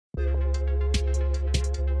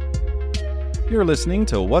You're listening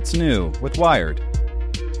to What's New with Wired.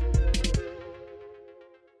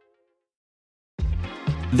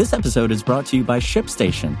 This episode is brought to you by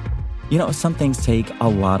ShipStation. You know, some things take a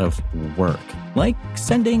lot of work, like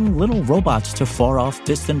sending little robots to far-off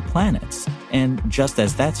distant planets. And just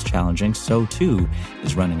as that's challenging, so too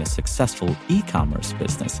is running a successful e-commerce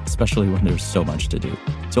business, especially when there's so much to do.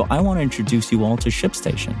 So I want to introduce you all to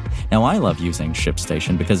ShipStation. Now, I love using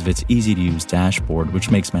ShipStation because of its easy-to-use dashboard,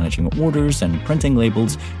 which makes managing orders and printing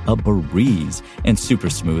labels a breeze and super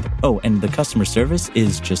smooth. Oh, and the customer service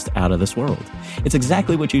is just out of this world. It's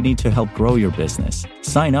exactly what you need to help grow your business.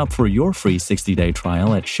 Sign up for your free 60-day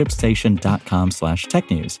trial at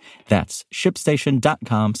shipstation.com/technews. That's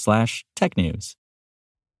shipstation.com/technews.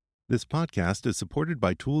 This podcast is supported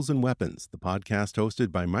by Tools and Weapons, the podcast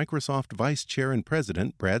hosted by Microsoft Vice Chair and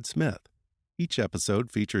President Brad Smith. Each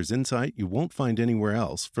episode features insight you won't find anywhere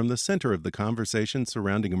else from the center of the conversation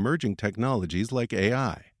surrounding emerging technologies like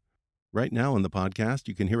AI. Right now on the podcast,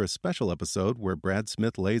 you can hear a special episode where Brad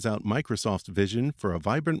Smith lays out Microsoft's vision for a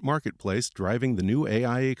vibrant marketplace driving the new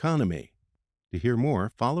AI economy. To hear more,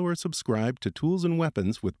 follow or subscribe to Tools and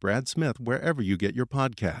Weapons with Brad Smith wherever you get your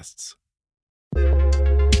podcasts.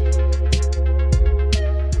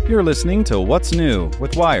 You're listening to What's New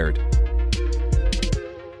with Wired.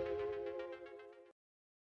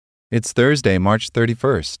 It's Thursday, March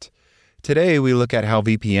 31st. Today, we look at how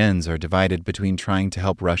VPNs are divided between trying to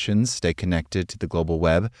help Russians stay connected to the global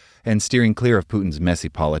web and steering clear of Putin's messy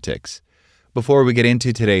politics. Before we get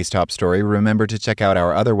into today's top story, remember to check out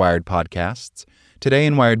our other Wired podcasts. Today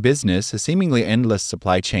in Wired Business, a seemingly endless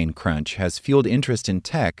supply chain crunch has fueled interest in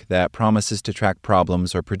tech that promises to track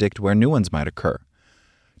problems or predict where new ones might occur.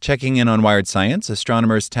 Checking in on Wired Science,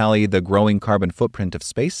 astronomers tally the growing carbon footprint of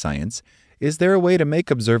space science. Is there a way to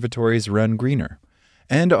make observatories run greener?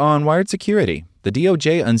 And on Wired Security, the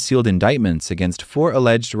DOJ unsealed indictments against 4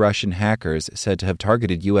 alleged Russian hackers said to have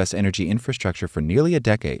targeted U.S. energy infrastructure for nearly a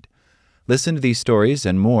decade. Listen to these stories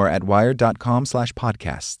and more at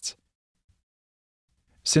wired.com/podcasts.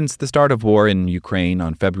 Since the start of war in Ukraine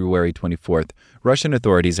on February 24th, Russian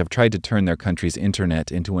authorities have tried to turn their country's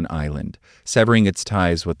internet into an island, severing its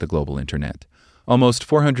ties with the global internet. Almost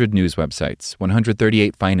 400 news websites,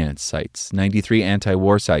 138 finance sites, 93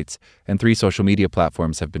 anti-war sites, and 3 social media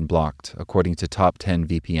platforms have been blocked, according to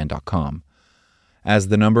top10vpn.com. As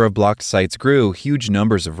the number of blocked sites grew, huge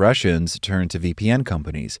numbers of Russians turned to VPN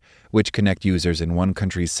companies, which connect users in one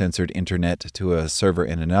country's censored internet to a server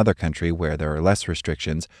in another country where there are less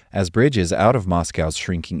restrictions, as bridges out of Moscow's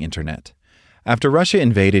shrinking internet. After Russia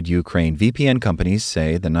invaded Ukraine, VPN companies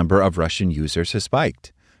say the number of Russian users has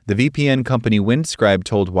spiked. The VPN company Windscribe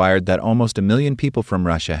told Wired that almost 1 million people from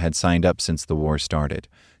Russia had signed up since the war started,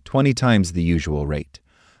 20 times the usual rate.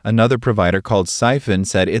 Another provider called Siphon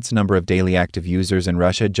said its number of daily active users in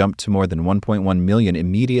Russia jumped to more than 1.1 million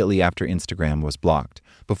immediately after Instagram was blocked,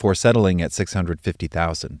 before settling at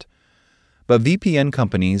 650,000. But VPN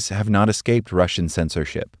companies have not escaped Russian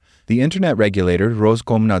censorship. The internet regulator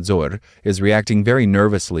Roskomnadzor is reacting very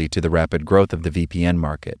nervously to the rapid growth of the VPN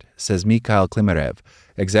market, says Mikhail Klimarev,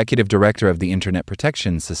 executive director of the Internet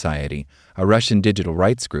Protection Society, a Russian digital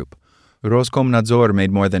rights group. Roskomnadzor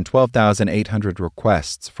made more than 12,800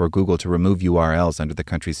 requests for Google to remove URLs under the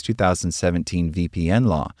country's 2017 VPN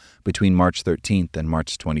law between March 13th and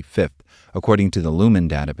March 25th, according to the Lumen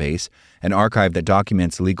database, an archive that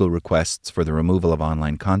documents legal requests for the removal of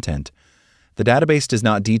online content. The database does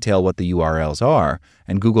not detail what the URLs are,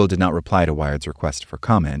 and Google did not reply to Wired's request for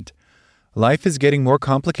comment. Life is getting more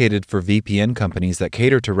complicated for VPN companies that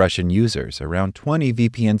cater to Russian users. Around 20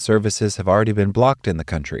 VPN services have already been blocked in the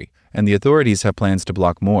country, and the authorities have plans to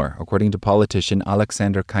block more, according to politician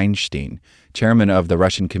Alexander Kainstein, chairman of the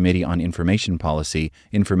Russian Committee on Information Policy,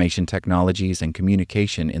 Information Technologies, and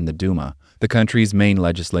Communication in the Duma, the country's main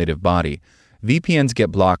legislative body. VPNs get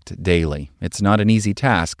blocked daily. It's not an easy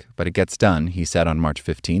task, but it gets done, he said on March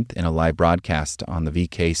 15th in a live broadcast on the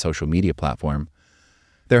VK social media platform.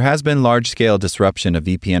 There has been large-scale disruption of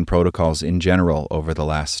VPN protocols in general over the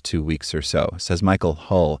last 2 weeks or so, says Michael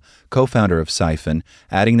Hull, co-founder of Siphon,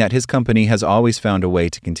 adding that his company has always found a way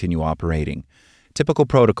to continue operating. Typical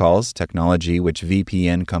protocols, technology which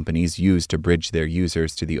VPN companies use to bridge their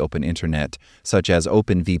users to the open internet, such as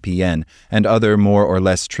OpenVPN and other more or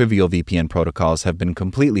less trivial VPN protocols, have been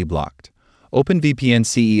completely blocked. OpenVPN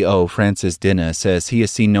CEO Francis Dinna says he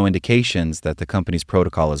has seen no indications that the company's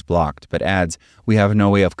protocol is blocked, but adds, "We have no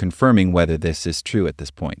way of confirming whether this is true at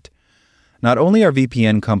this point." Not only are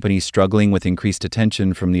VPN companies struggling with increased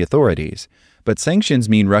attention from the authorities, but sanctions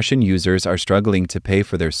mean Russian users are struggling to pay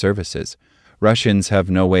for their services. Russians have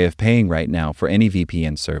no way of paying right now for any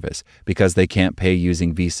VPN service because they can't pay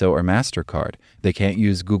using Visa or MasterCard. They can't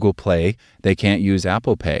use Google Play. They can't use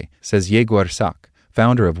Apple Pay, says Yegor Sak,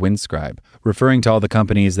 founder of Windscribe, referring to all the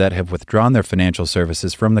companies that have withdrawn their financial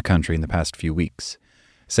services from the country in the past few weeks.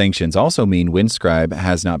 Sanctions also mean Windscribe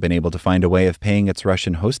has not been able to find a way of paying its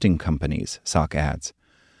Russian hosting companies, Sak adds.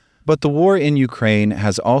 But the war in Ukraine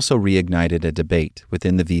has also reignited a debate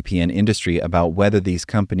within the VPN industry about whether these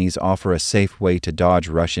companies offer a safe way to dodge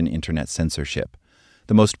Russian internet censorship.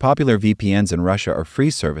 The most popular VPNs in Russia are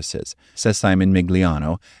free services, says Simon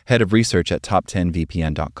Migliano, head of research at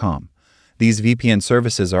top10vpn.com. These VPN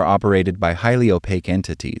services are operated by highly opaque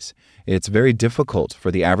entities. It's very difficult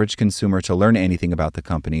for the average consumer to learn anything about the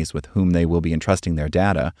companies with whom they will be entrusting their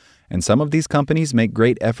data, and some of these companies make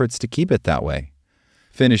great efforts to keep it that way.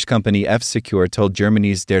 Finnish company F-Secure told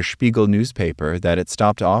Germany's Der Spiegel newspaper that it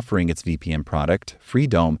stopped offering its VPN product,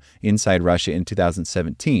 Freedome, inside Russia in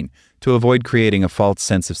 2017 to avoid creating a false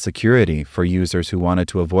sense of security for users who wanted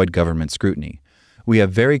to avoid government scrutiny. We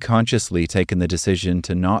have very consciously taken the decision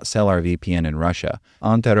to not sell our VPN in Russia,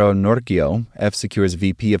 Antero Norkio, F-Secure's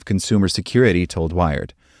VP of Consumer Security, told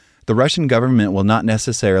Wired. The Russian government will not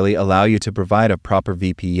necessarily allow you to provide a proper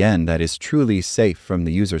VPN that is truly safe from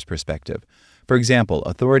the user's perspective. For example,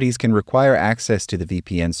 authorities can require access to the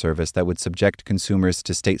VPN service that would subject consumers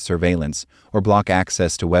to state surveillance or block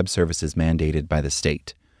access to web services mandated by the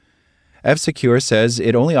state. F-Secure says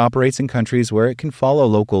it only operates in countries where it can follow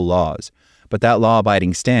local laws, but that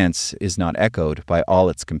law-abiding stance is not echoed by all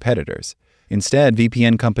its competitors. Instead,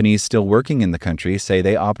 VPN companies still working in the country say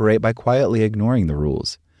they operate by quietly ignoring the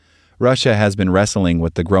rules. Russia has been wrestling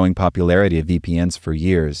with the growing popularity of VPNs for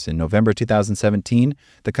years. In November 2017,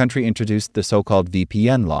 the country introduced the so-called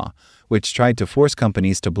VPN law, which tried to force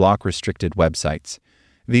companies to block restricted websites.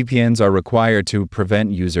 VPNs are required to prevent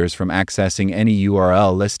users from accessing any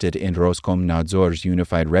URL listed in Roskomnadzor's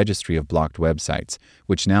unified registry of blocked websites,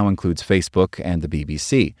 which now includes Facebook and the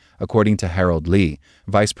BBC, according to Harold Lee,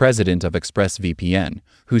 vice president of ExpressVPN,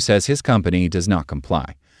 who says his company does not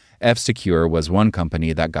comply. F-Secure was one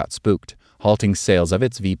company that got spooked, halting sales of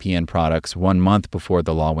its VPN products 1 month before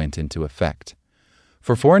the law went into effect.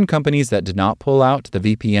 For foreign companies that did not pull out, the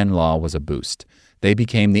VPN law was a boost. They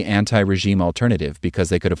became the anti-regime alternative because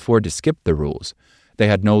they could afford to skip the rules. They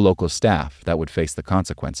had no local staff that would face the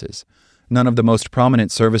consequences. None of the most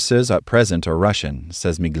prominent services at present are Russian,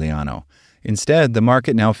 says Migliano. Instead, the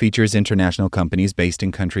market now features international companies based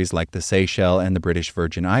in countries like the Seychelles and the British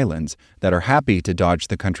Virgin Islands that are happy to dodge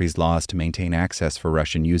the country's laws to maintain access for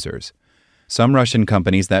Russian users. Some Russian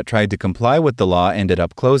companies that tried to comply with the law ended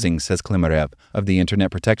up closing, says Klimarev of the Internet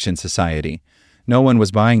Protection Society. No one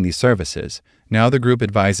was buying these services. Now the group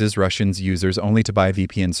advises Russian users only to buy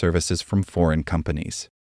VPN services from foreign companies.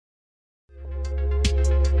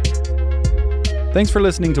 Thanks for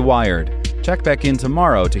listening to Wired. Check back in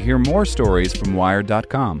tomorrow to hear more stories from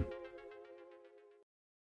Wired.com.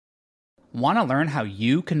 Want to learn how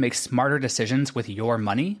you can make smarter decisions with your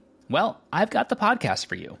money? Well, I've got the podcast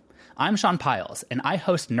for you. I'm Sean Piles, and I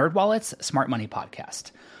host NerdWallet's Smart Money Podcast.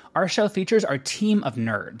 Our show features our team of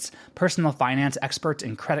nerds, personal finance experts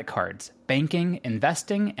in credit cards, banking,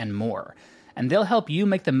 investing, and more. And they'll help you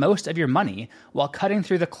make the most of your money while cutting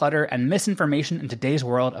through the clutter and misinformation in today's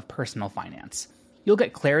world of personal finance. You'll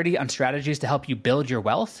get clarity on strategies to help you build your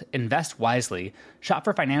wealth, invest wisely, shop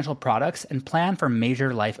for financial products, and plan for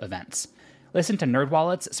major life events. Listen to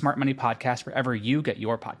NerdWallet's Smart Money Podcast wherever you get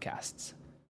your podcasts.